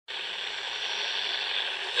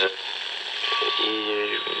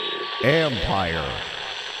Empire.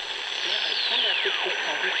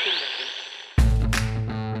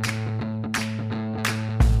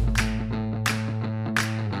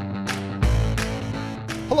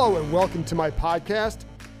 Hello and welcome to my podcast.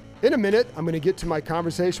 In a minute, I'm going to get to my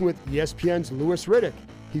conversation with ESPN's Louis Riddick.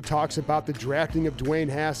 He talks about the drafting of Dwayne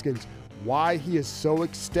Haskins, why he is so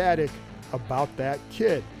ecstatic about that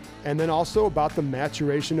kid, and then also about the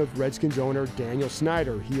maturation of Redskins owner Daniel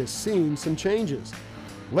Snyder. He has seen some changes.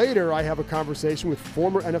 Later, I have a conversation with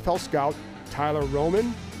former NFL scout Tyler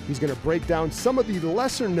Roman. He's going to break down some of the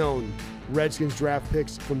lesser-known Redskins draft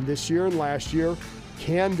picks from this year and last year.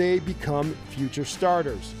 Can they become future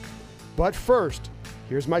starters? But first,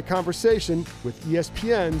 here's my conversation with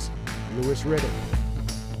ESPN's Louis Riddick.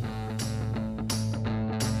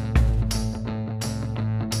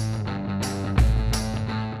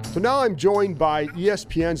 So now I'm joined by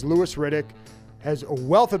ESPN's Louis Riddick, has a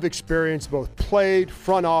wealth of experience, both played,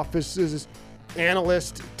 front offices,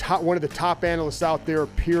 analyst, one of the top analysts out there,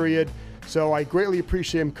 period. So I greatly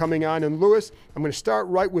appreciate him coming on. And Louis, I'm going to start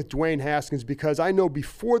right with Dwayne Haskins because I know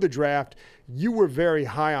before the draft, you were very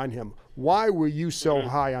high on him. Why were you so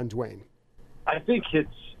high on Dwayne? I think it's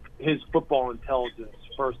his football intelligence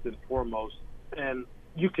first and foremost. And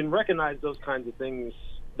you can recognize those kinds of things,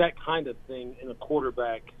 that kind of thing in a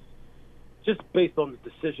quarterback just based on the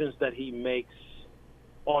decisions that he makes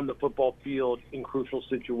on the football field in crucial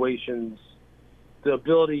situations, the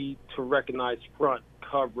ability to recognize front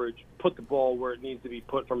coverage, put the ball where it needs to be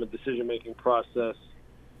put from a decision-making process.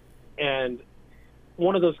 And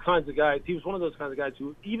one of those kinds of guys, he was one of those kinds of guys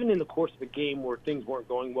who, even in the course of a game where things weren't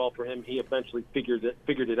going well for him, he eventually figured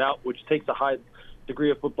it out, which takes a high degree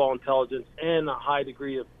of football intelligence and a high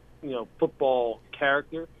degree of, football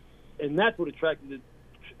character. And that's what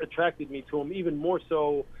attracted me to him, even more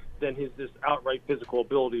so than his this outright physical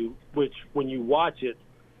ability, which when you watch it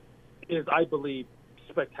is, I believe,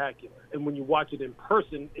 spectacular. And when you watch it in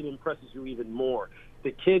person, it impresses you even more.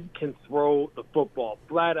 The kid can throw the football,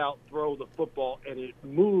 flat out throw the football, and it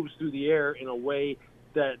moves through the air in a way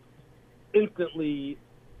that instantly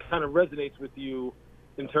kind of resonates with you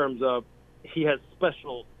in terms of he has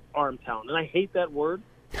special arm talent. And I hate that word,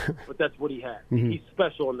 but that's what he has. Mm-hmm. He's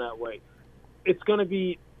special in that way. It's going to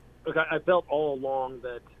be, look, I felt all along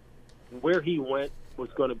that where he went was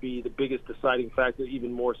going to be the biggest deciding factor,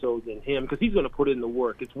 even more so than him, because he's going to put in the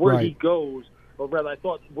work. It's where he goes, or rather I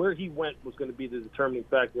thought where he went was going to be the determining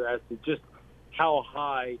factor as to just how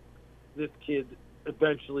high this kid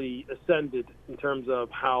eventually ascended in terms of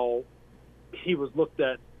how he was looked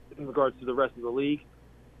at in regards to the rest of the league.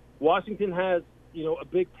 Washington has, a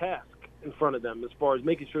big task in front of them as far as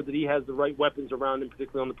making sure that he has the right weapons around him,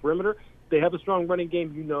 particularly on the perimeter. They have a strong running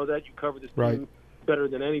game. You know that. You cover this team better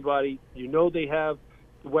than anybody. They have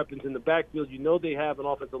the weapons in the backfield. They have an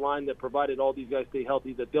offensive line that, provided all these guys stay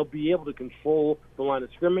healthy, that they'll be able to control the line of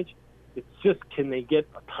scrimmage. It's just, can they get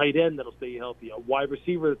a tight end that'll stay healthy, a wide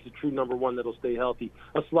receiver that's a true number one that'll stay healthy,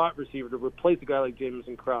 a slot receiver to replace a guy like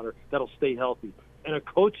Jamison Crowder that'll stay healthy, and a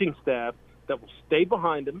coaching staff that will stay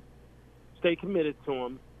behind him, stay committed to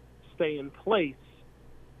him, stay in place,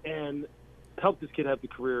 and help this kid have the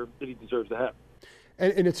career that he deserves to have.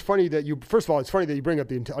 And it's funny that you bring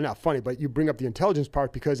up not funny, but you bring up the intelligence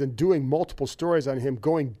part, because in doing multiple stories on him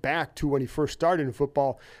going back to when he first started in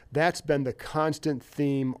football, that's been the constant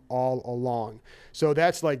theme all along. So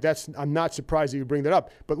I'm not surprised that you bring that up.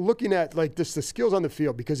 But looking at the skills on the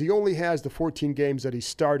field, because he only has the 14 games that he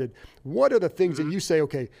started, what are the things that you say,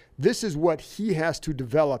 okay, this is what he has to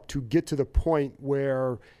develop to get to the point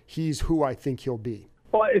where he's who I think he'll be?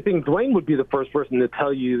 Well, I think Dwayne would be the first person to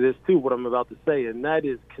tell you this, too, what I'm about to say, and that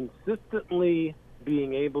is consistently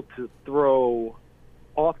being able to throw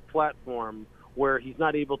off platform where he's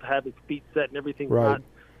not able to have his feet set and everything's not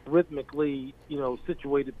rhythmically,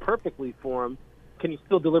 situated perfectly for him. Can he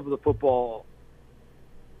still deliver the football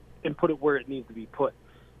and put it where it needs to be put?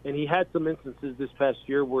 And he had some instances this past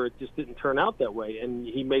year where it just didn't turn out that way, and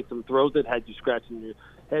he made some throws that had you scratching your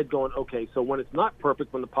head going, okay, so when it's not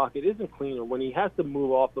perfect, when the pocket isn't clean, or when he has to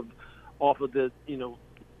move off of the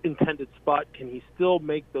intended spot, can he still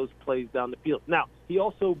make those plays down the field? Now, he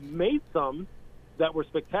also made some that were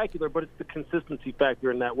spectacular, but it's the consistency factor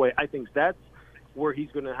in that way. I think that's where he's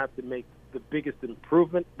going to have to make the biggest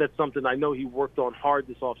improvement. That's something I know he worked on hard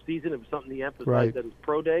this offseason. It was something he emphasized at his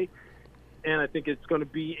pro day, and I think it's going to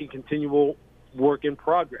be a continual work in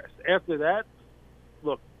progress. After that,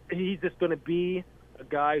 look, he's just going to be a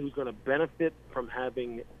guy who's going to benefit from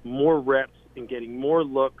having more reps and getting more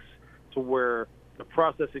looks, to where the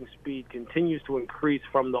processing speed continues to increase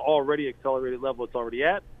from the already accelerated level it's already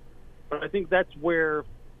at. But I think that's where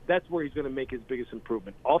that's where he's going to make his biggest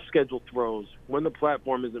improvement. Off-schedule throws, when the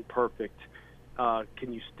platform isn't perfect,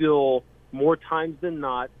 can you still, more times than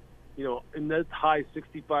not, in that high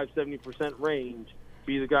 65, 70% range,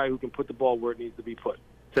 be the guy who can put the ball where it needs to be put.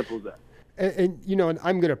 Simple as that. And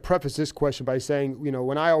I'm going to preface this question by saying,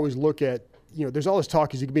 when I always look at, there's all this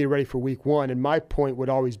talk, is he going to be ready for week one? And my point would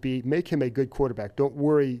always be, make him a good quarterback. Don't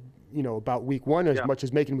worry, about week one as much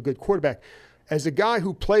as making him a good quarterback. As a guy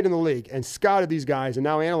who played in the league and scouted these guys and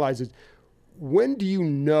now analyzes, when do you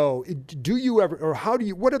know, do you ever, or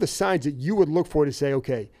what are the signs that you would look for to say,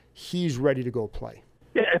 okay, he's ready to go play?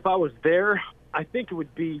 Yeah, if I was there, I think it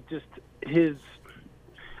would be just his.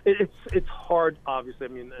 It's hard, obviously. I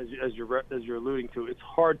mean, as you're alluding to, it's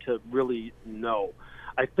hard to really know.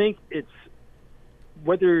 I think it's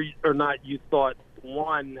whether or not you thought,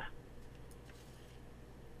 one,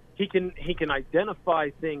 he can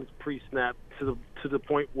identify things pre-snap to the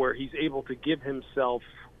point where he's able to give himself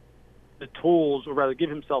the tools, or rather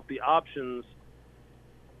give himself the options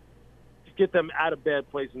to get them out of bad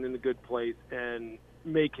place and in a good place, and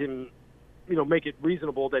make it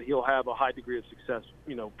reasonable that he'll have a high degree of success,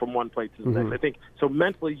 from one play to the next. I think so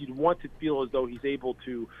mentally you'd want to feel as though he's able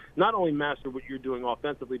to not only master what you're doing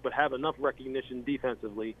offensively, but have enough recognition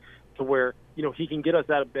defensively to where, he can get us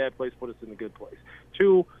out of bad place, put us in a good place.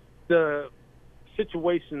 Two, the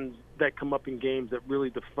situations that come up in games that really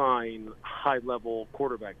define high-level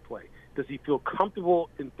quarterback play. Does he feel comfortable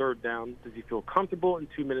in third down? Does he feel comfortable in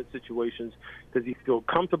 2-minute situations? Does he feel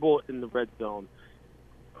comfortable in the red zone?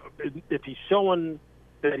 If he's showing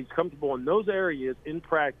that he's comfortable in those areas in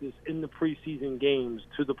practice, in the preseason games,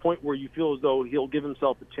 to the point where you feel as though he'll give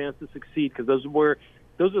himself a chance to succeed, because those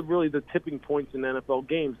are really the tipping points in NFL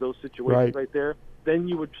games, those situations right there, then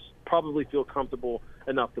you would probably feel comfortable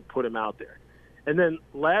enough to put him out there. And then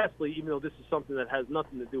lastly, even though this is something that has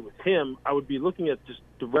nothing to do with him, I would be looking at just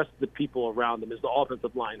the rest of the people around him. Is the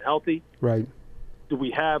offensive line healthy? Right. Do we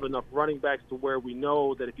have enough running backs to where we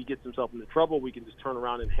know that if he gets himself into trouble, we can just turn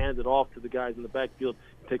around and hand it off to the guys in the backfield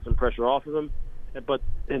and take some pressure off of him?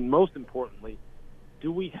 And most importantly,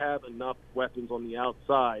 do we have enough weapons on the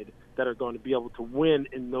outside that are going to be able to win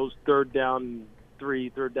in those 3rd down and 3,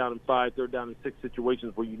 3rd down and 5, 3rd down and 6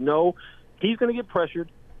 situations where he's going to get pressured?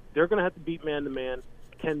 They're going to have to beat man-to-man.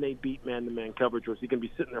 Can they beat man-to-man coverage, or is he going to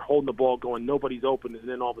be sitting there holding the ball going, nobody's open, and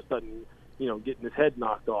then all of a sudden, getting his head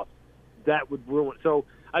knocked off? That would ruin. So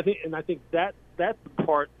I think that's the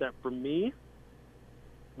part that for me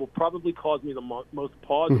will probably cause me the most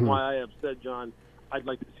pause. Mm-hmm. Why I have said, John, I'd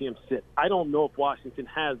like to see him sit. I don't know if Washington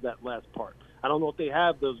has that last part. I don't know if they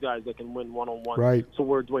have those guys that can win one-on-one. Right. So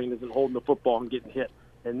where Dwayne isn't holding the football and getting hit,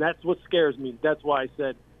 and that's what scares me. That's why I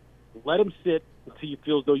said, let him sit until you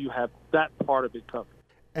feel as though you have that part of it covered.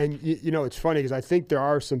 And, it's funny because I think there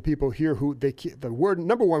are some people here who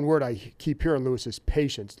number one word I keep hearing, Louis, is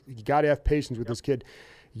patience. You got to have patience with this kid.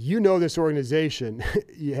 This organization,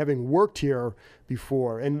 having worked here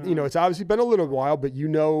before, and, it's obviously been a little while, but you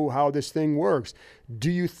know how this thing works. Do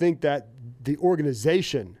you think that the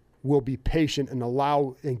organization will be patient and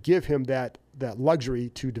allow and give him that luxury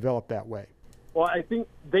to develop that way? Well, I think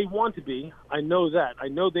they want to be. I know that. I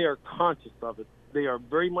know they are conscious of it. They are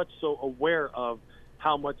very much so aware of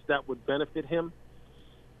how much that would benefit him.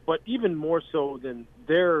 But even more so than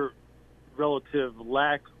their relative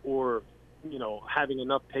lack or, having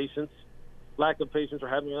enough patience, lack of patience or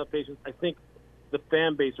having enough patience, I think the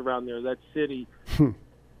fan base around there, that city,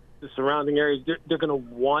 the surrounding areas, they're going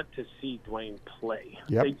to want to see Dwayne play.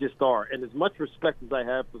 Yep. They just are. And as much respect as I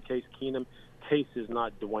have for Case Keenum, Case is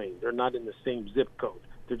not Dwayne. They're not in the same zip code.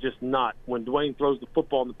 They're just not. When Dwayne throws the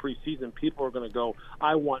football in the preseason, people are going to go,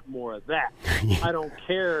 I want more of that. I don't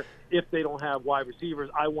care if they don't have wide receivers.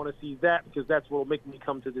 I want to see that, because that's what will make me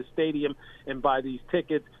come to this stadium and buy these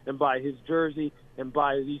tickets and buy his jersey and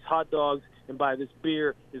buy these hot dogs and buy this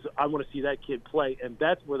beer. I want to see that kid play, and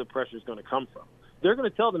that's where the pressure is going to come from. They're going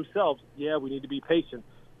to tell themselves, yeah, we need to be patient.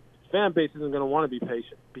 Fan base isn't going to want to be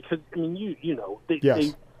patient because,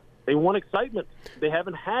 they want excitement. They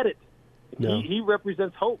haven't had it. No. He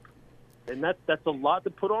represents hope, and that's a lot to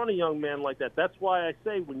put on a young man like that. That's why I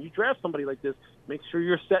say when you draft somebody like this, make sure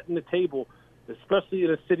you're setting the table, especially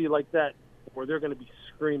in a city like that where they're going to be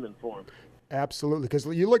screaming for him. Absolutely, because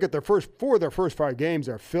you look at their first 5 games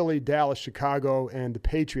are Philly, Dallas, Chicago, and the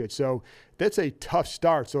Patriots. So that's a tough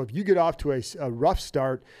start. So if you get off to a rough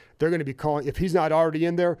start, they're going to be calling. If he's not already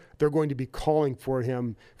in there, they're going to be calling for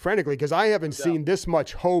him frantically, because I haven't seen this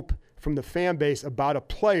much hope from the fan base about a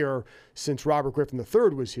player since Robert Griffin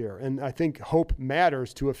III was here. And I think hope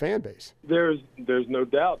matters to a fan base. There's no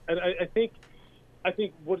doubt. And I think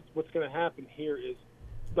what's going to happen here is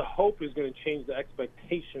the hope is going to change the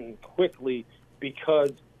expectation quickly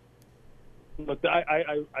because, look,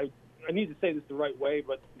 I need to say this the right way,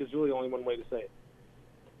 but there's really only one way to say it.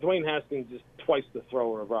 Dwayne Haskins is twice the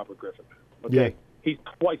thrower of Robert Griffin. Okay? Yeah. He's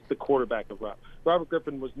twice the quarterback of Robert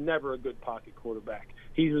Griffin was never a good pocket quarterback.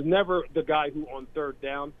 He was never the guy who on third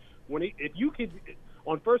down,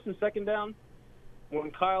 on first and second down,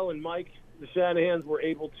 when Kyle and Mike, the Shanahans, were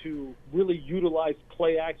able to really utilize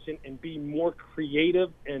play action and be more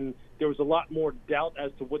creative, and there was a lot more doubt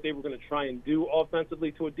as to what they were going to try and do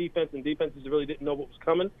offensively to a defense, and defenses really didn't know what was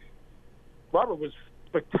coming. Robert was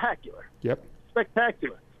spectacular. Yep.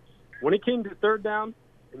 Spectacular. When it came to third down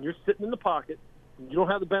and you're sitting in the pocket, and you don't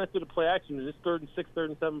have the benefit of play action in this 3rd and 6, 3rd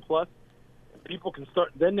and 7 plus, people can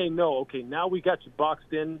start, then they know, okay, now we got you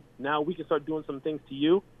boxed in. Now we can start doing some things to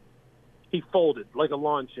you. He folded like a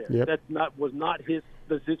lawn chair. Yep. That was not his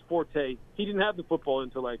forte. He didn't have the football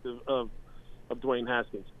intellect of Dwayne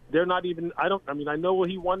Haskins. They're not even, I know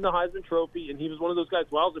he won the Heisman Trophy, and he was one of those guys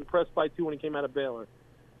who I was impressed by, too, when he came out of Baylor.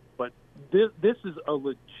 But this is a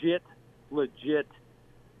legit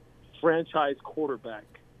franchise quarterback,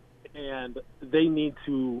 and they need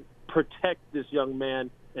to protect this young man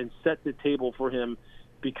and set the table for him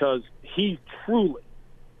because he truly,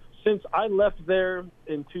 since I left there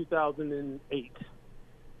in 2008,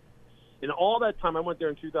 in all that time, I went there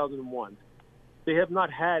in 2001, they have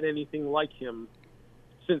not had anything like him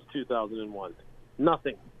since 2001.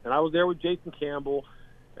 Nothing. And I was there with Jason Campbell,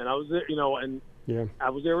 and I was there, I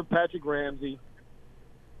was there with Patrick Ramsey.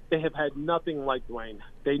 They have had nothing like Dwayne.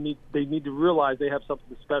 They need to realize they have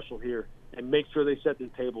something special here and make sure they set the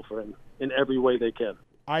table for him in every way they can.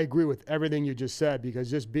 I agree with everything you just said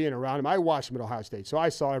because just being around him, I watched him at Ohio State, so I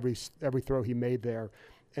saw every throw he made there.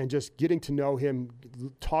 And just getting to know him,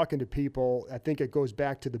 talking to people, I think it goes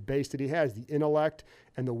back to the base that he has. The intellect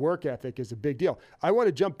and the work ethic is a big deal. I want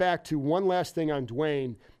to jump back to one last thing on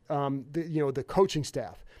Dwayne, the coaching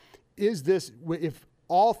staff. Is this, if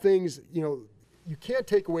all things, you can't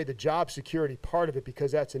take away the job security part of it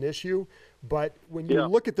because that's an issue, but when you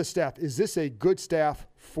look at the staff, is this a good staff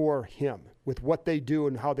for him with what they do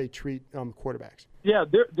and how they treat quarterbacks? Yeah,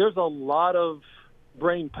 there's a lot of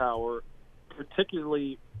brain power,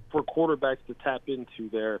 particularly for quarterbacks to tap into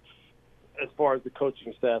there as far as the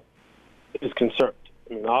coaching staff is concerned.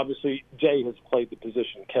 I mean, obviously, Jay has played the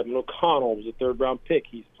position. Kevin O'Connell was a third-round pick.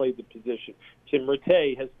 He's played the position. Tim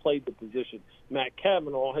Rattay has played the position. Matt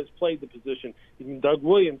Cavanaugh has played the position. Even Doug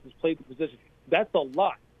Williams has played the position. That's a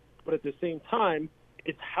lot. But at the same time,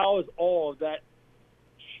 it's how is all of that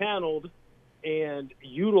channeled and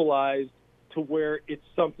utilized to where it's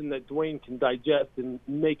something that Dwayne can digest and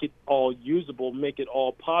make it all usable, make it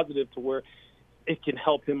all positive to where it can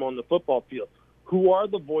help him on the football field. Who are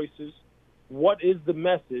the voices? What is the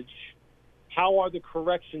message? How are the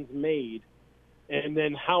corrections made? And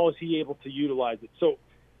then how is he able to utilize it? So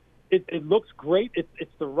it looks great.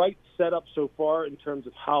 It's the right setup so far in terms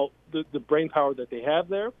of how the brain power that they have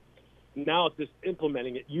there. Now it's just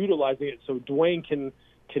implementing it, utilizing it so Dwayne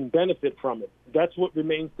can benefit from it. That's what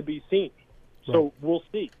remains to be seen. So we'll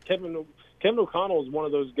see. Kevin O'Connell is one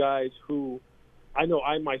of those guys who I know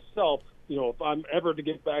I myself, if I'm ever to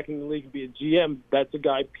get back in the league and be a GM, that's a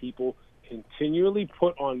guy people continually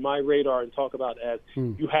put on my radar and talk about as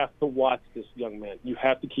you have to watch this young man. You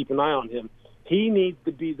have to keep an eye on him. He needs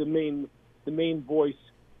to be the main voice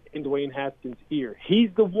in Dwayne Haskins' ear.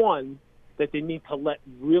 He's the one that they need to let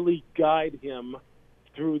really guide him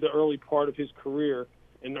through the early part of his career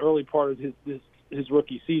and the early part of his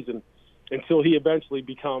rookie season until he eventually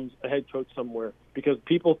becomes a head coach somewhere, because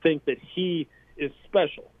people think that he is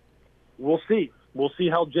special. We'll see. We'll see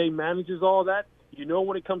how Jay manages all that.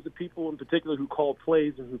 When it comes to people in particular who call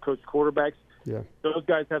plays and who coach quarterbacks, those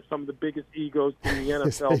guys have some of the biggest egos in the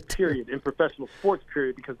NFL, period, in professional sports,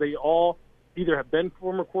 period, because they all either have been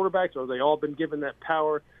former quarterbacks or they all been given that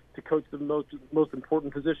power to coach the most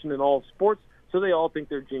important position in all of sports, so they all think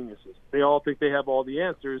they're geniuses. They all think they have all the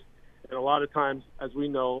answers, and a lot of times, as we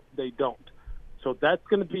know, they don't. So that's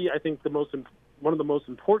going to be, I think, one of the most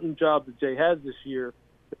important jobs that Jay has this year,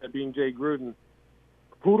 that being Jay Gruden.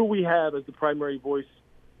 Who do we have as the primary voice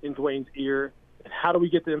in Dwayne's ear, and how do we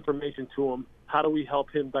get the information to him? How do we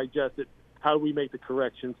help him digest it? How do we make the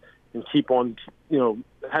corrections and keep on,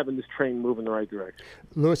 having this train move in the right direction?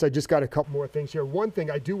 Louis, I just got a couple more things here. One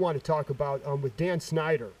thing I do want to talk about with Dan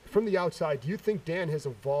Snyder. From the outside, do you think Dan has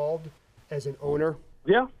evolved as an owner?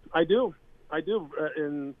 Yeah, I do.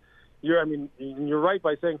 And, You're right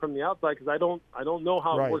by saying from the outside, because I don't know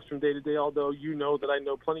how Right. it works from day to day, although you know that I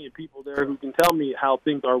know plenty of people there who can tell me how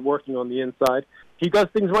things are working on the inside. He does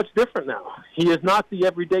things much different now. He is not the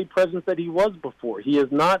everyday presence that he was before. He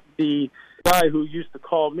is not the guy who used to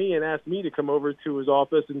call me and ask me to come over to his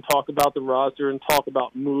office and talk about the roster and talk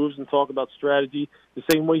about moves and talk about strategy the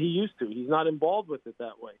same way he used to. He's not involved with it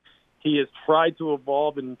that way. He has tried to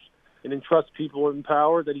evolve and entrust people in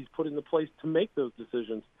power that he's put into place to make those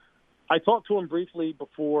decisions. I talked to him briefly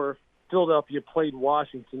before Philadelphia played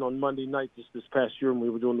Washington on Monday night this past year when we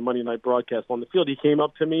were doing the Monday night broadcast on the field. He came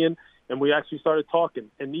up to me and we actually started talking.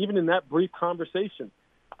 And even in that brief conversation,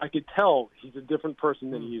 I could tell he's a different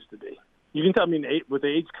person than he used to be. You can tell, with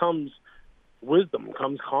age comes wisdom,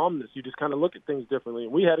 comes calmness. You just kind of look at things differently.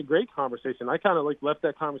 And we had a great conversation. I kind of left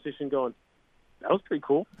that conversation going, that was pretty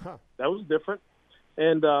cool. Huh. That was different.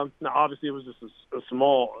 And now obviously it was just a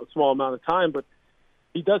small amount of time, but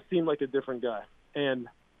he does seem like a different guy. And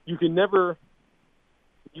you can never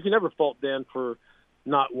fault Dan for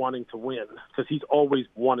not wanting to win, because he's always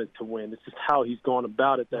wanted to win. It's just how he's gone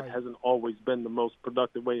about it that hasn't always been the most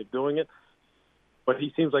productive way of doing it. But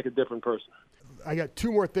he seems like a different person. I got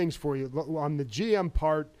two more things for you. On the GM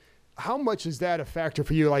part, how much is that a factor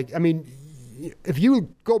for you? If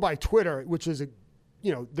you go by Twitter, which is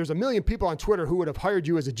there's a million people on Twitter who would have hired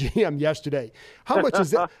you as a GM yesterday. How much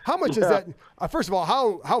is that? How much is that? First of all,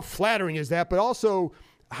 how flattering is that? But also,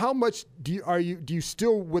 how much do you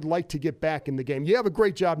still would like to get back in the game? You have a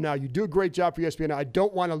great job now. You do a great job for ESPN. I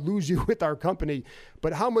don't want to lose you with our company,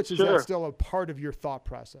 but how much is that still a part of your thought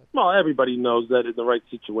process? Well, everybody knows that in the right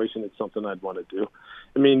situation, it's something I'd want to do.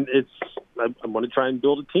 I want to try and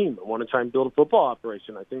build a team. I want to try and build a football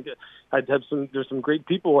operation. I think there's some great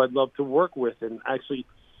people I'd love to work with and actually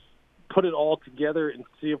put it all together and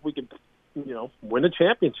see if we can, win a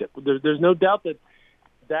championship. There's no doubt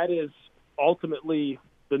that is ultimately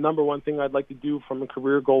the number one thing I'd like to do from a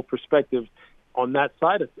career goal perspective on that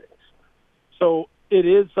side of things. So it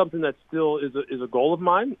is something that still is a goal of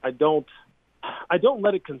mine. I don't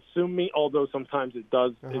let it consume me, although sometimes it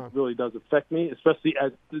does. It really does affect me, especially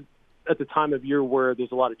at the time of year where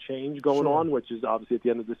there's a lot of change going on, which is obviously at the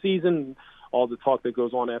end of the season, all the talk that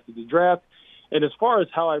goes on after the draft. And as far as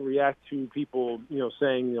how I react to people,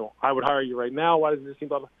 saying, I would hire you right now, why doesn't this seem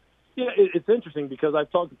blah, blah? Yeah, it's interesting because I've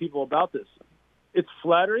talked to people about this. It's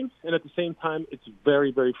flattering, and at the same time, it's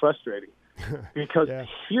very, very frustrating because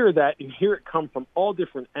hear that and hear it come from all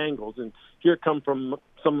different angles, and hear it come from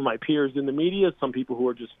some of my peers in the media, some people who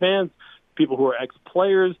are just fans, people who are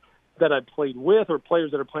ex-players that I played with, or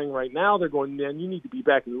players that are playing right now. They're going, man, you need to be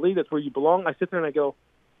back in the league. That's where you belong. I sit there and I go,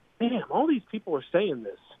 damn, all these people are saying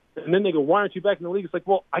this. And then they go, why aren't you back in the league? It's like,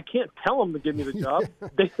 well, I can't tell them to give me the job.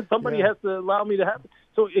 Somebody has to allow me to have it.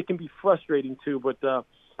 So it can be frustrating, too. But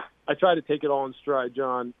I try to take it all in stride,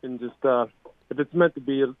 John, and just if it's meant to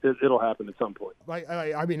be, it'll happen at some point.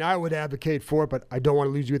 I would advocate for it, but I don't want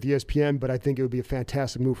to lose you with ESPN, but I think it would be a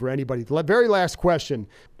fantastic move for anybody. The very last question.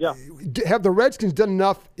 Yeah. Have the Redskins done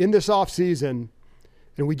enough in this offseason?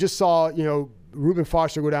 And we just saw, Reuben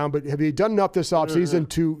Foster go down, but have they done enough this offseason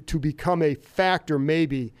to become a factor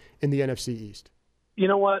maybe in the NFC East? You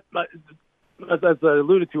know what? As I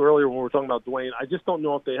alluded to earlier when we were talking about Dwayne, I just don't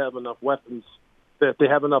know if they have enough weapons, if they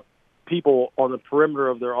have enough people on the perimeter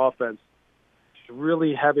of their offense to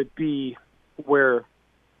really have it be where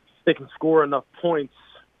they can score enough points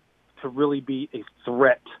to really be a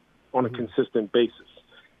threat on a consistent basis.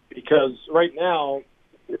 Because right now,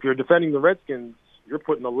 if you're defending the Redskins, you're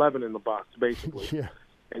putting 11 in the box, basically.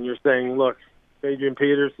 And you're saying, look, Adrian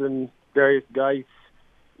Peterson, Darius Geis,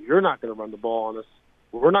 you're not going to run the ball on us.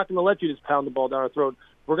 We're not going to let you just pound the ball down our throat.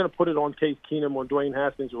 We're going to put it on Case Keenum or Dwayne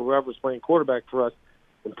Haskins or whoever's playing quarterback for us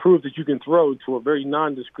and prove that you can throw to a very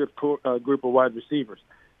nondescript group of wide receivers.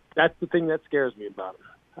 That's the thing that scares me about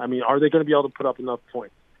them. Are they going to be able to put up enough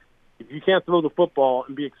points? If you can't throw the football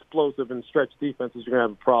and be explosive and stretch defenses, you're going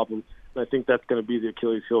to have a problem. And I think that's going to be the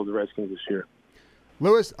Achilles heel of the Redskins this year.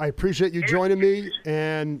 Lewis, I appreciate you joining me,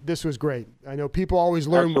 and this was great. I know people always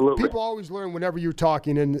learn. Absolutely. People always learn whenever you're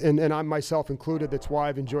talking, and I myself included. That's why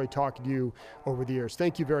I've enjoyed talking to you over the years.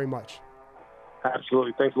 Thank you very much.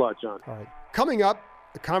 Absolutely. Thanks a lot, John. All right. Coming up,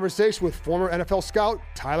 a conversation with former NFL scout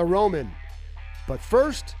Tyler Roman. But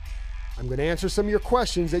first, I'm going to answer some of your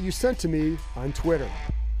questions that you sent to me on Twitter.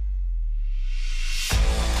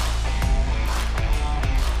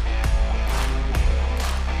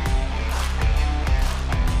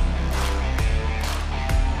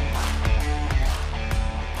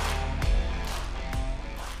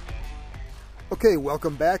 Okay,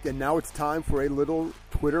 welcome back, and now it's time for a little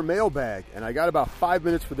Twitter mailbag. And I got about 5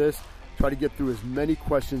 minutes for this. Try to get through as many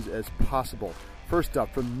questions as possible. First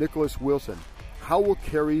up, from Nicholas Wilson, how will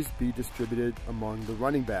carries be distributed among the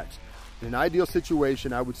running backs? In an ideal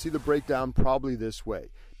situation, I would see the breakdown probably this way.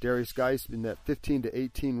 Darius Geis in that 15 to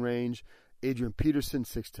 18 range, Adrian Peterson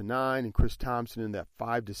 6 to 9, and Chris Thompson in that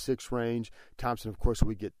 5 to 6 range. Thompson, of course,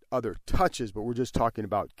 would get other touches, but we're just talking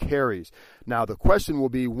about carries. Now, the question will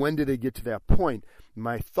be, when did it get to that point?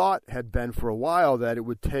 My thought had been for a while that it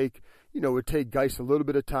would take Geis a little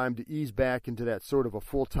bit of time to ease back into that sort of a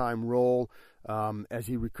full-time role as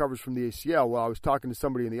he recovers from the ACL. Well, I was talking to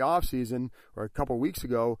somebody in the offseason or a couple of weeks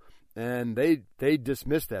ago, and they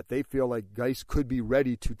dismissed that. They feel like Geis could be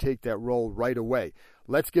ready to take that role right away.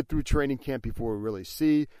 Let's get through training camp before we really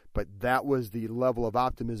see, but that was the level of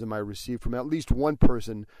optimism I received from at least one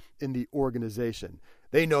person in the organization.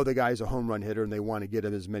 They know the guy's a home run hitter, and they want to get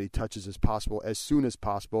him as many touches as possible, as soon as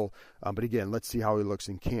possible. But again, let's see how he looks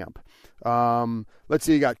in camp. Let's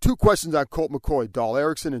see, you got two questions on Colt McCoy, Dahl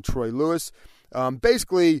Erickson and Troy Lewis.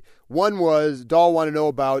 Basically, one was Dahl wanted to know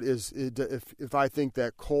about is if I think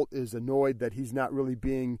that Colt is annoyed that he's not really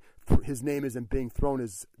his name isn't being thrown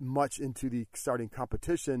as much into the starting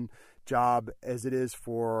competition job as it is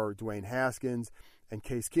for Dwayne Haskins and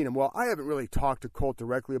Case Keenum. Well, I haven't really talked to Colt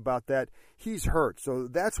directly about that. He's hurt, so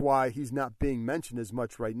that's why he's not being mentioned as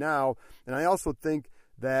much right now. And I also think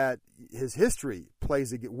that his history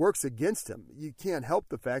works against him. You can't help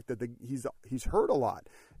the fact that he's hurt a lot.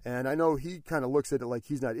 And I know he kind of looks at it like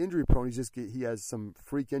he's not injury prone. He has some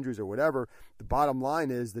freak injuries or whatever. The bottom line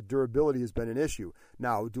is the durability has been an issue.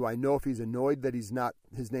 Now, do I know if he's annoyed that his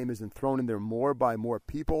name isn't thrown in there more by more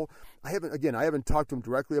people? I haven't talked to him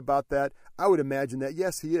directly about that. I would imagine that,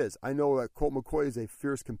 yes, he is. I know that Colt McCoy is a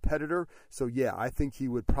fierce competitor. So, yeah, I think he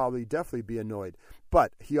would probably definitely be annoyed.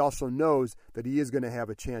 But he also knows that he is going to have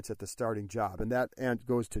a chance at the starting job. And that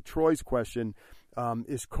goes to Troy's question.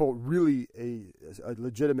 Is Colt really a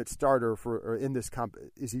legitimate starter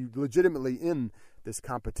is he legitimately in this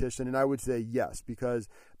competition? And I would say yes, because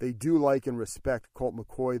they do like and respect Colt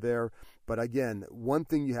McCoy there. But again, one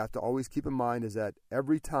thing you have to always keep in mind is that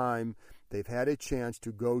every time they've had a chance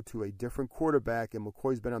to go to a different quarterback and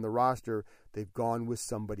McCoy's been on the roster, they've gone with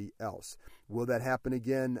somebody else. Will that happen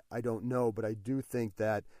again? I don't know, but I do think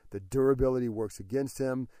that the durability works against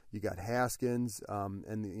him. You got Haskins,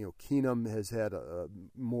 and Keenum has had a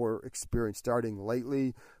more experience starting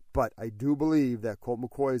lately. But I do believe that Colt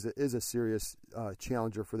McCoy is a serious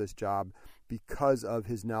challenger for this job because of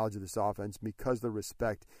his knowledge of this offense, because of the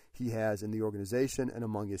respect he has in the organization and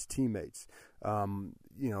among his teammates.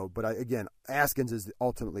 But again, Haskins is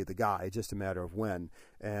ultimately the guy. It's just a matter of when.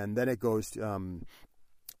 And then it goes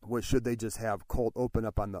should they just have Colt open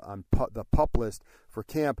up on the PUP list for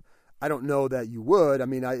camp? I don't know that you would. I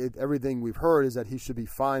mean, everything we've heard is that he should be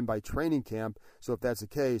fine by training camp. So if that's the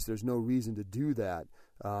case, there's no reason to do that.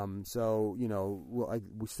 We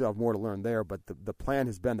still have more to learn there, but the plan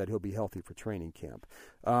has been that he'll be healthy for training camp.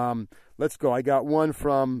 Let's go. I got one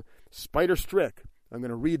from Spider Strick. I'm going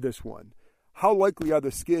to read this one. How likely are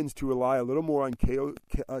the Skins to rely a little more on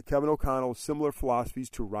Kevin O'Connell's similar philosophies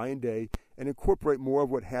to Ryan Day and incorporate more of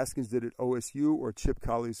what Haskins did at OSU or Chip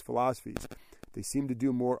Kelly's philosophies? They seem to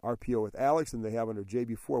do more RPO with Alex than they have under Jay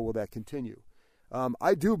before. Will that continue?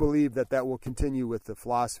 I do believe that will continue with the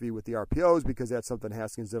philosophy with the RPOs because that's something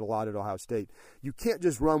Haskins did a lot at Ohio State. You can't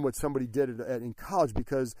just run what somebody did in college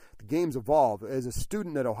because the games evolve. As a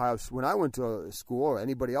student at Ohio, when I went to school or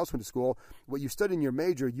anybody else went to school, what you study in your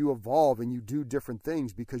major, you evolve and you do different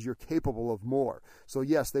things because you're capable of more. So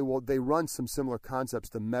yes, they run some similar concepts,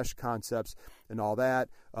 the mesh concepts and all that.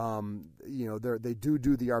 They do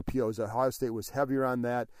the RPOs. Ohio State was heavier on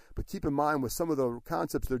that. But keep in mind with some of the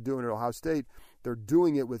concepts they're doing at Ohio State, they're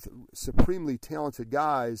doing it with supremely talented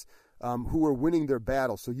guys who are winning their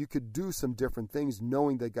battle. So you could do some different things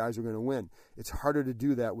knowing that guys are going to win. It's harder to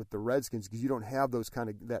do that with the Redskins because you don't have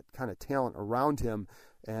that kind of talent around him,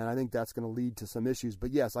 and I think that's going to lead to some issues. But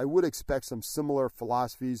yes, I would expect some similar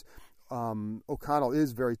philosophies. O'Connell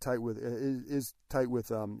is very tight with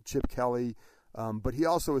Chip Kelly, but he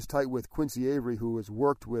also is tight with Quincy Avery, who has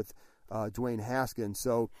worked with Dwayne Haskins.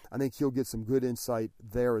 So I think he'll get some good insight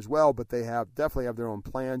there as well, but they definitely have their own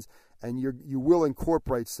plans, and you will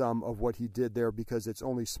incorporate some of what he did there because it's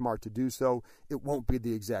only smart to do so. It won't be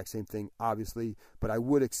the exact same thing, obviously, but I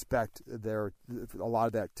would expect a lot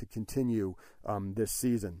of that to continue this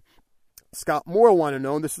season. Scott Moore wanted to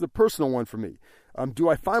know, and this is a personal one for me, do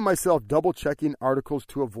I find myself double-checking articles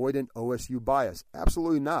to avoid an OSU bias?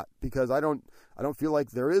 Absolutely not, because I don't I don't feel like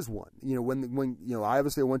there is one. When I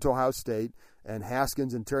obviously went to Ohio State, and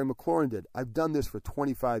Haskins and Terry McLaurin did. I've done this for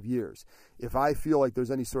 25 years. If I feel like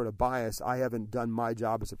there's any sort of bias, I haven't done my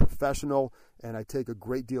job as a professional, and I take a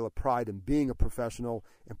great deal of pride in being a professional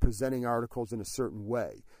and presenting articles in a certain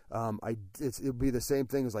way. It'll be the same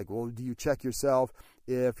thing as like, well, do you check yourself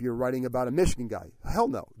if you're writing about a Michigan guy? Hell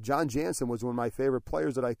no. John Jansen was one of my favorite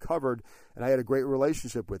players that I covered, and I had a great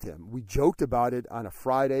relationship with him. We joked about it on a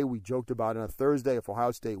Friday. We joked about it on a Thursday if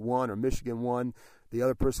Ohio State won or Michigan won. The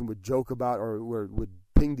other person would joke about or would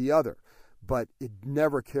ping the other, but it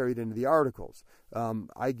never carried into the articles.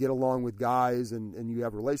 I get along with guys, and you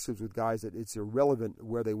have relationships with guys that it's irrelevant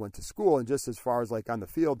where they went to school. And just as far as like on the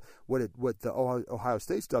field, what the Ohio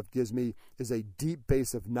State stuff gives me is a deep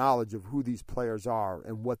base of knowledge of who these players are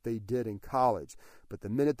and what they did in college. But the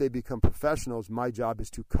minute they become professionals, my job is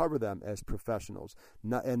to cover them as professionals.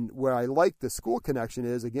 And where I like the school connection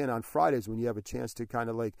is, again, on Fridays when you have a chance to kind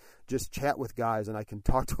of like just chat with guys and I can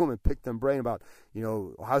talk to them and pick them brain about,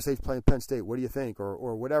 Ohio State's playing Penn State. What do you think?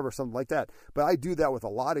 Or whatever, something like that. But I do that with a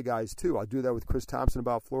lot of guys too. I do that with Chris Thompson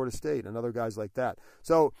about Florida State and other guys like that.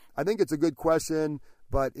 So I think it's a good question,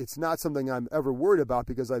 but it's not something I'm ever worried about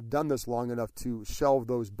because I've done this long enough to shelve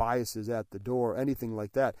those biases at the door or anything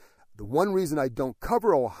like that. The one reason I don't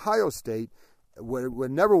cover Ohio State, would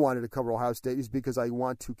never wanted to cover Ohio State, is because I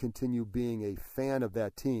want to continue being a fan of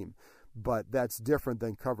that team. But that's different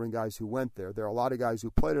than covering guys who went there. There are a lot of guys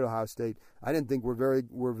who played at Ohio State I didn't think were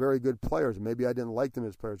very good players. Maybe I didn't like them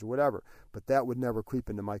as players or whatever. But that would never creep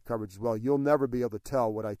into my coverage as well. You'll never be able to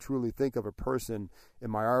tell what I truly think of a person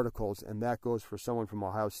in my articles, and that goes for someone from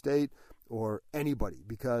Ohio State or anybody,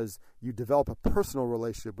 because you develop a personal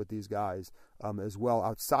relationship with these guys as well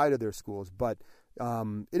outside of their schools. But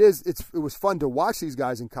it was fun to watch these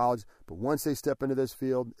guys in college, but once they step into this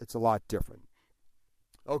field, it's a lot different.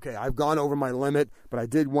 Okay, I've gone over my limit, but I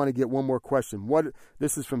did want to get one more question.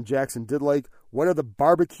 This is from Jackson Didlake. What are the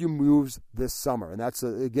barbecue moves this summer? And that's,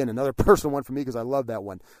 again, another personal one for me because I love that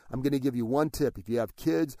one. I'm going to give you one tip. If you have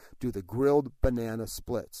kids, do the grilled banana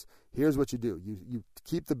splits. Here's what you do. You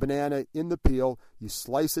keep the banana in the peel. You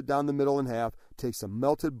slice it down the middle in half. Take some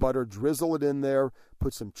melted butter, drizzle it in there,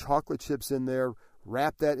 put some chocolate chips in there,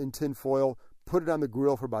 wrap that in tin foil, put it on the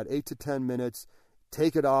grill for about 8 to 10 minutes,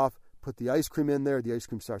 take it off, put the ice cream in there. The ice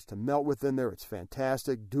cream starts to melt within there. It's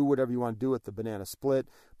fantastic. Do whatever you want to do with the banana split,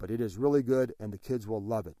 but it is really good, and the kids will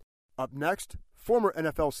love it. Up next, former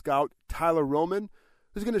NFL scout Tyler Roman,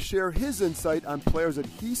 who's going to share his insight on players that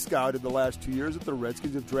he scouted the last 2 years that the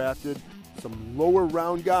Redskins have drafted, some lower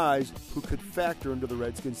round guys who could factor into the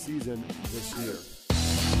Redskins season this year.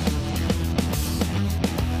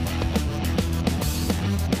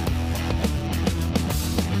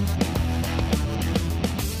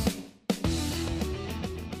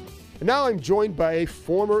 And now I'm joined by a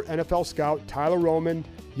former NFL scout, Tyler Roman,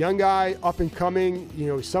 young guy, up and coming,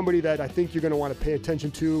 somebody that I think you're going to want to pay attention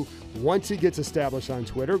to once he gets established on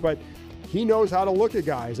Twitter. But he knows how to look at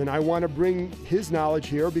guys, and I want to bring his knowledge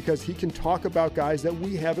here because he can talk about guys that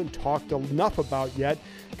we haven't talked enough about yet,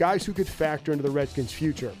 guys who could factor into the Redskins'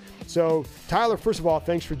 future. So, Tyler, first of all,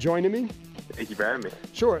 thanks for joining me. Thank you for having me.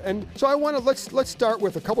 Sure, and so I want to let's start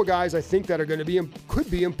with a couple guys I think that are going to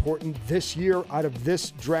could be important this year out of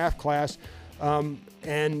this draft class,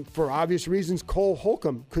 and for obvious reasons, Cole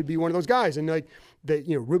Holcomb could be one of those guys. And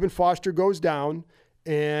Reuben Foster goes down,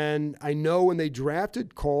 and I know when they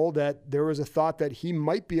drafted Cole that there was a thought that he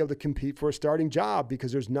might be able to compete for a starting job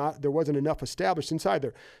because there wasn't enough established inside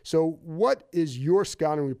there. So, what is your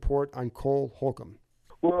scouting report on Cole Holcomb?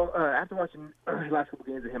 Well, after watching the last couple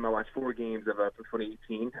games of him, I watched 4 games from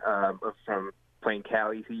 2018 from playing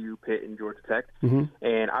Cal, ECU, Pitt, and Georgia Tech. Mm-hmm.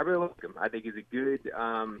 And I really like him. I think he's a good,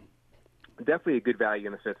 definitely a good value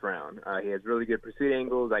in the 5th round. He has really good pursuit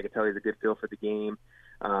angles. I can tell he's a good feel for the game.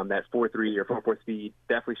 That 4.3 or 4.4 speed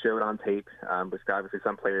definitely showed on tape. Because obviously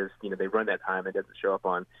some players, they run that time. It doesn't show up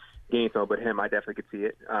on game film. But him, I definitely could see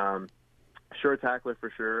it. Sure tackler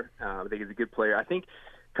for sure. I think he's a good player. I think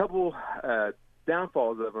a couple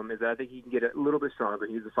downfalls of him is that I think he can get a little bit stronger.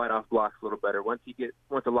 He needs to fight off blocks a little better. Once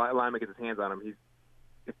the lineman gets his hands on him, he's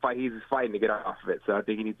fighting to get off of it. So I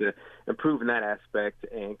think he needs to improve in that aspect.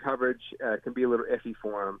 And coverage can be a little iffy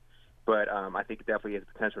for him, but I think it definitely has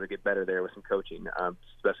potential to get better there with some coaching,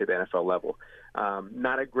 especially at the NFL level.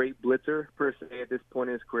 Not a great blitzer per se at this point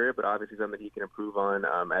in his career, but obviously something he can improve on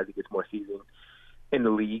as he gets more seasoned in the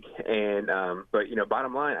league. And but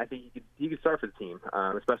bottom line, I think he could start for the team,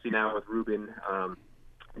 especially now with Reuben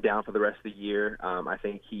down for the rest of the year. I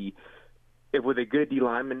think if with a good D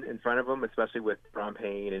lineman in front of him, especially with Ron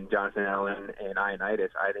Payne and Jonathan Allen and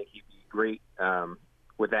Ioannidis, I think he'd be great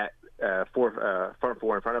with that front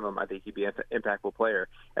four in front of him, I think he'd be an impactful player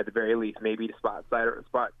at the very least. Maybe the spot starter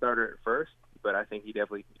at first, but I think he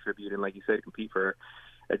definitely contribute and, like you said, compete for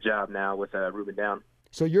a job now with Ruben Down.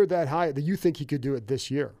 So you're that high that you think he could do it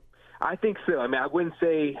this year? I think so. I mean, I wouldn't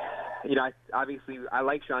say, obviously I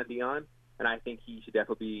like Sean Dion, and I think he should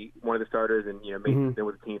definitely be one of the starters. And maybe he's been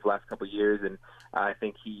with the team for the last couple of years, and I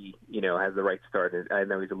think he has the right to start. And I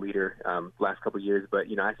know he's a leader last couple of years, but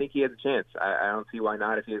I think he has a chance. I don't see why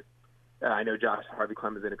not. If he has, I know Josh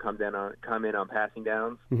Harvey-Clemens is going to come in on passing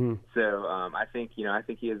downs. So I think he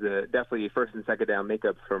has definitely a first and second down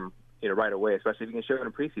makeup from right away, especially if he can show it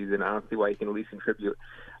in preseason. I don't see why he can at least contribute.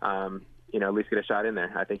 At least get a shot in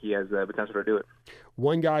there. I think he has the potential to do it.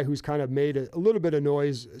 One guy who's kind of made a little bit of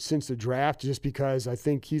noise since the draft, just because I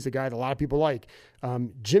think he's a guy that a lot of people like.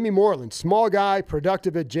 Jimmy Moreland, small guy,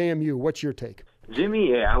 productive at JMU. What's your take?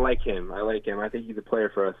 Jimmy, yeah, I like him. I think he's a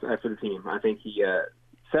player for us, for the team. I think he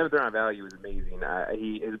seventh round value is amazing.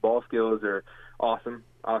 His ball skills are awesome.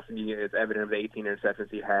 It's evident of the 18 interceptions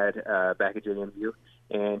he had back at JMU.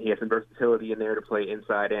 And he has some versatility in there to play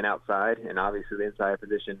inside and outside. And obviously the inside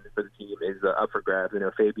position for the team is up for grabs.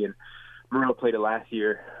 Fabian Moreau played it last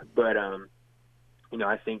year. But,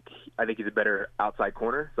 I think he's a better outside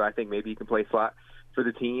corner. So I think maybe he can play slot for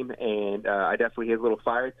the team. And I definitely has a little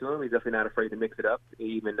fire to him. He's definitely not afraid to mix it up.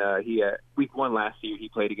 Even week 1 last year, he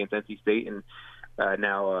played against NC State. And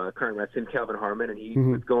now current Redskins Kelvin Harmon. And he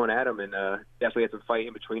was going at him and definitely had some fight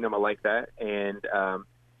in between them. I like that. And,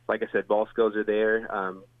 like I said, ball skills are there.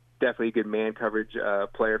 Definitely a good man coverage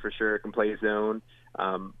player for sure. Can play his zone.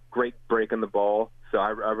 Great break on the ball. So I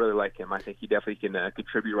really like him. I think he definitely can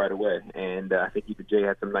contribute right away. And I think even Jay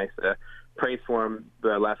had some nice praise for him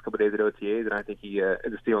the last couple of days at OTAs. And I think he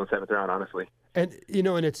is a steal in the 7th round, honestly. And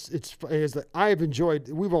and it's I've enjoyed.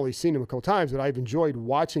 We've only seen him a couple times, but I've enjoyed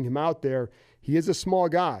watching him out there. He is a small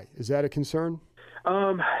guy. Is that a concern?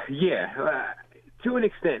 Yeah. To an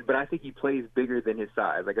extent, but I think he plays bigger than his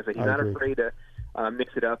size. Like I said, he's not afraid to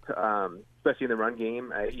mix it up, especially in the run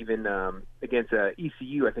game. Even against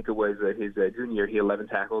ECU, I think it was his junior year, he had 11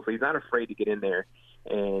 tackles. So he's not afraid to get in there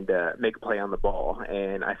and make a play on the ball.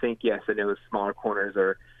 And I think, yes, I know smaller corners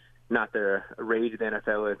are not the rage of the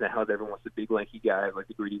NFL is. Now everyone wants the big, lanky guys like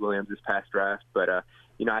the Greedy Williams this past draft. But,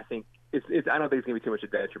 I think I don't think it's going to be too much of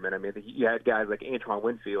a detriment. I mean, I think you had guys like Antoine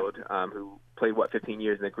Winfield, who played 15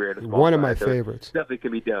 years in their career. One of my favorites. Definitely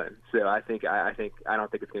can be done. So I don't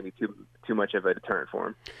think it's going to be too much of a deterrent for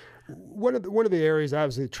him. One of the areas,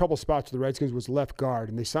 obviously, the trouble spots for the Redskins was left guard,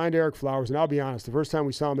 and they signed Eric Flowers. And I'll be honest, the first time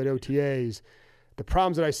we saw him at OTAs, the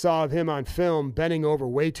problems that I saw of him on film, bending over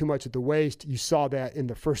way too much at the waist, you saw that in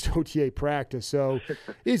the first OTA practice. So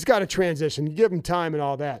he's got to transition. You give him time and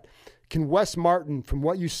all that. Can Wes Martin, from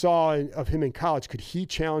what you saw of him in college, could he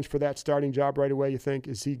challenge for that starting job right away, you think?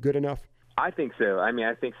 Is he good enough? I think so. I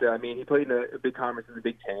think so. He played in a big conference in the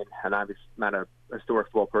Big Ten, and obviously not a historic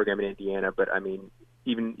football program in Indiana, but,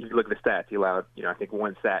 even if you look at the stats, he allowed, I think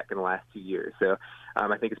 1 sack in the last 2 years. So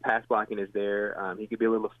I think his pass blocking is there. He could be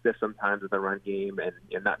a little stiff sometimes in the run game and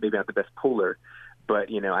maybe not the best puller. But,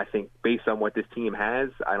 I think based on what this team has,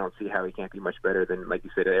 I don't see how he can't be much better than, like you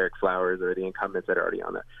said, Eric Flowers or the incumbents that are already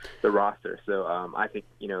on the roster. So I think,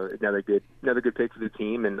 another good pick for the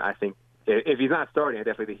team. And I think if he's not starting, I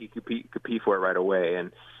definitely think he could compete for it right away.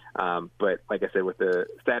 And but like I said, with the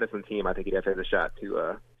status on the team, I think he definitely has a shot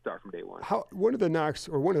to start from day one. One of the knocks,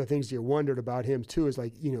 or one of the things you wondered about him too, is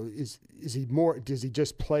is he more? Does he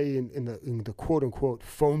just play in the quote unquote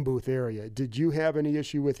phone booth area? Did you have any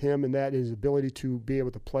issue with him and that his ability to be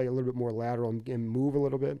able to play a little bit more lateral and move a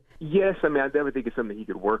little bit? Yes, I definitely think it's something he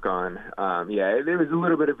could work on. There was a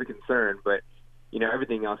little bit of a concern, but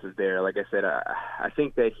everything else is there. Like I said, I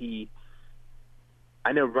think that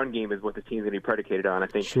I know run game is what the team's going to be predicated on. I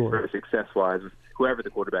think for success-wise, whoever the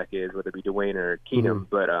quarterback is, whether it be Dwayne or Keenum.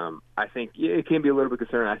 But I think it can be a little bit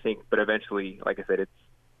concerning. But eventually, like I said,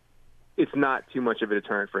 it's not too much of a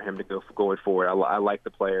deterrent for him to go going forward. I like the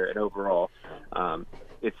player, and overall,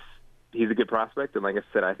 he's a good prospect. And like I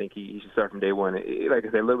said, I think he should start from day one. Like I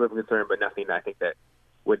said, a little bit of a concern, but nothing I think that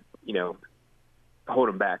would hold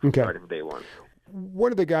him back from starting from day one.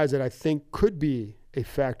 One of the guys that I think could be a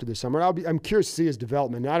factor this summer. I'm curious to see his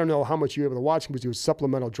development. I don't know how much you were able to watch him because he was a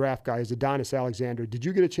supplemental draft guy. Is Adonis Alexander. Did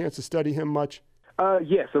you get a chance to study him much?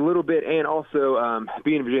 Yes, a little bit, and also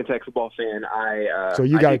being a Virginia Tech football fan, I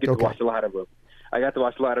get to watch a lot of him. I got to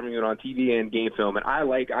watch a lot of him on TV and game film, and I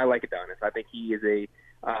like Adonis. I think he is a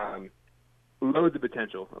loads of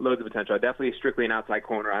potential. Definitely strictly an outside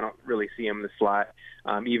corner. I don't really see him in the slot.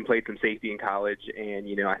 Even played some safety in college, and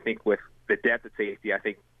I think with the depth of safety, I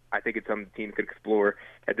think it's something the team could explore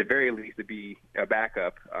at the very least, to be a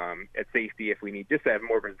backup at safety if we need, just to have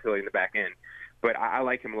more versatility in the back end. But I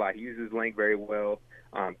like him a lot. He uses length very well,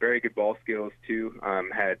 very good ball skills too.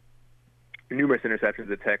 Had numerous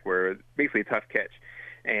interceptions at Tech where it was basically a tough catch,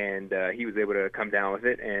 and he was able to come down with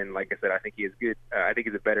it. And like I said, I think he is good. I think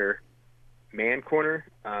he's a better man corner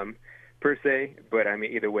per se, but I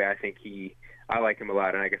mean, either way, I like him a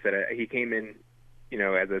lot. And like I said, he came in,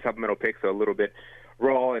 as a supplemental pick, so a little bit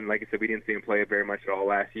raw. And like I said, we didn't see him play very much at all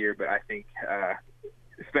last year. But I think,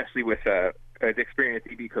 especially with an experienced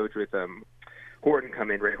EB coach with Ray Horton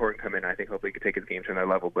come in, I think hopefully he could take his game to another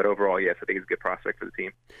level. But overall, yes, I think he's a good prospect for the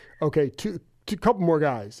team. Okay, two couple more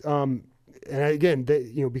guys. And again,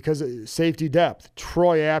 because of safety depth,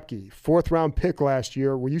 Troy Apke, 4th-round pick last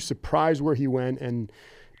year. Were you surprised where he went, and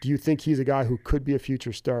do you think he's a guy who could be a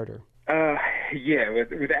future starter? Yeah, with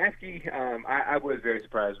Apke, I was very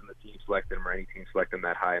surprised when the team selected him or any team selected him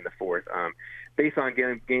that high in the 4th. Based on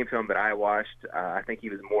game film that I watched, I think he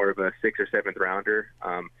was more of a 6th or 7th rounder.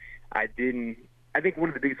 I think one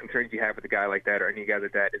of the biggest concerns you have with a guy like that or any guy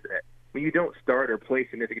like that is that when you don't start or play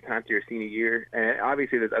significant time to your senior year, and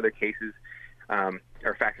obviously there's other cases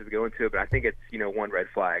or factors that go into it, but I think it's, one red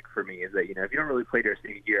flag for me is that, if you don't really play to your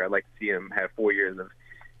senior year, I'd like to see him have 4 years of,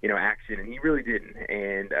 action, and he really didn't.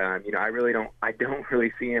 And, I don't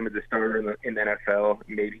really see him as a starter in the NFL.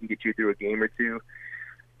 Maybe he can get you through a game or two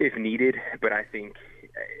if needed, but I think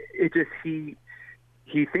it just, he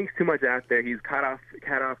thinks too much out there. He's caught off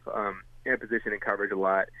in position and coverage a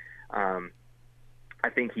lot. I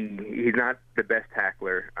think he's not the best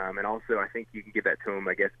tackler, and also I think you can give that to him,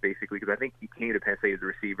 I guess, basically, because I think he came to Penn State as a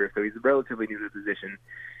receiver, so he's relatively new to the position.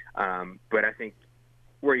 But I think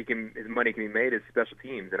where his money can be made is special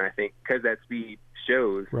teams, and I think because that speed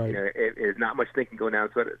shows, right. It is not much thinking going down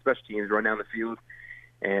special teams, run down the field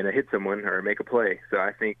and hit someone or make a play. So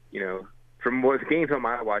I think, from what the game film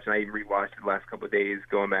I watched, and I even rewatched it the last couple of days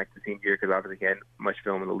going back to senior year because obviously he hadn't much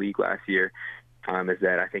film in the league last year, is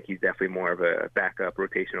that I think he's definitely more of a backup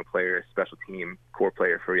rotational player, a special team core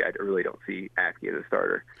player for you. I really don't see Apke as a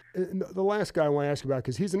starter. And the last guy I want to ask about,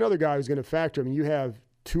 because he's another guy who's going to factor. I mean, you have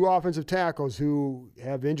 2 offensive tackles who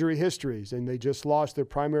have injury histories, and they just lost their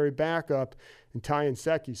primary backup in Ty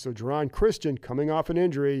Nsekhe. So Geron Christian coming off an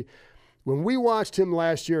injury. When we watched him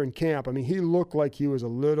last year in camp, I mean, he looked like he was a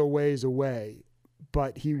little ways away.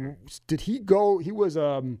 But he was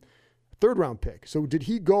a 3rd-round pick. So did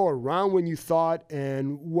he go around when you thought,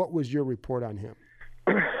 and what was your report on him?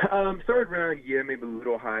 3rd round, yeah, maybe a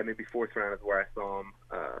little high. Maybe 4th round is where I saw him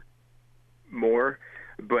more.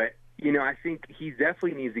 But, I think he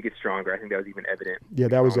definitely needs to get stronger. I think that was even evident. Yeah,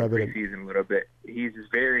 that was evident. Preseason a little bit. He's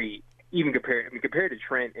just very, even compared to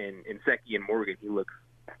Trent and Nsekhe and Morgan, he looks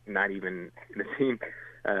not even in the same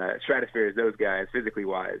stratosphere as those guys physically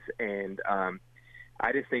wise. And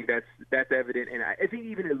I just think that's evident. And I think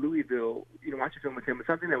even at Louisville, watching film with him,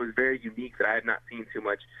 something that was very unique that I had not seen too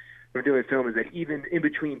much from doing film is that even in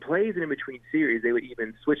between plays and in between series, they would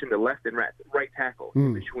even switch him to left and right tackle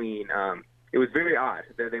in between. It was very odd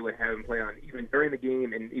that they would have him play on even during the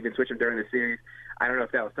game and even switch him during the series. I don't know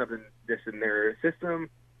if that was something just in their system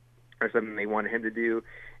or something they wanted him to do.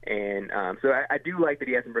 And so I do like that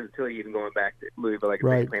he has some versatility even going back to Louisville, like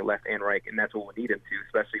right. Playing left and right, and that's what we need him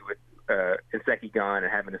to, especially with Nsekhe gone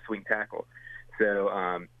and having a swing tackle. So,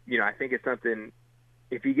 I think it's something,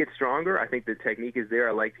 if he gets stronger, I think the technique is there.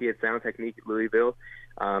 I like he had sound technique at Louisville.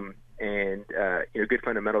 And good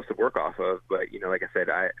fundamentals to work off of. But, like I said,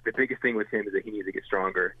 the biggest thing with him is that he needs to get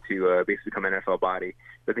stronger to basically become an NFL body.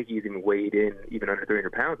 I think he's even weighed in even under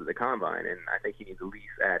 300 pounds at the combine, and I think he needs at least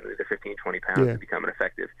add another 15, 20 pounds to become an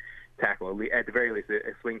effective tackle, at the very least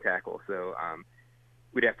a swing tackle. So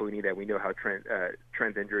we definitely need that. We know how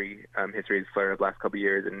Trent's injury history has flared up the last couple of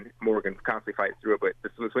years, and Morgan constantly fights through it, but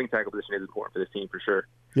the swing tackle position is important for this team for sure.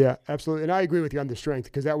 Yeah, absolutely. And I agree with you on the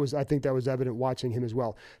strength, because I think that was evident watching him as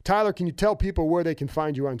well. Tyler, can you tell people where they can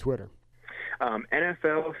find you on Twitter?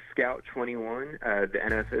 NFL Scout 21. The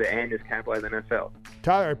N is capitalized NFL.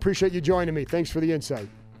 Tyler, I appreciate you joining me. Thanks for the insight.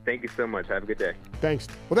 Thank you so much. Have a good day. Thanks.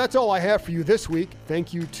 Well, that's all I have for you this week.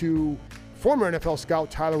 Thank you to former NFL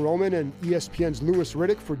scout Tyler Roman and ESPN's Louis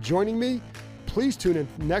Riddick for joining me. Please tune in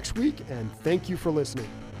next week, and thank you for listening.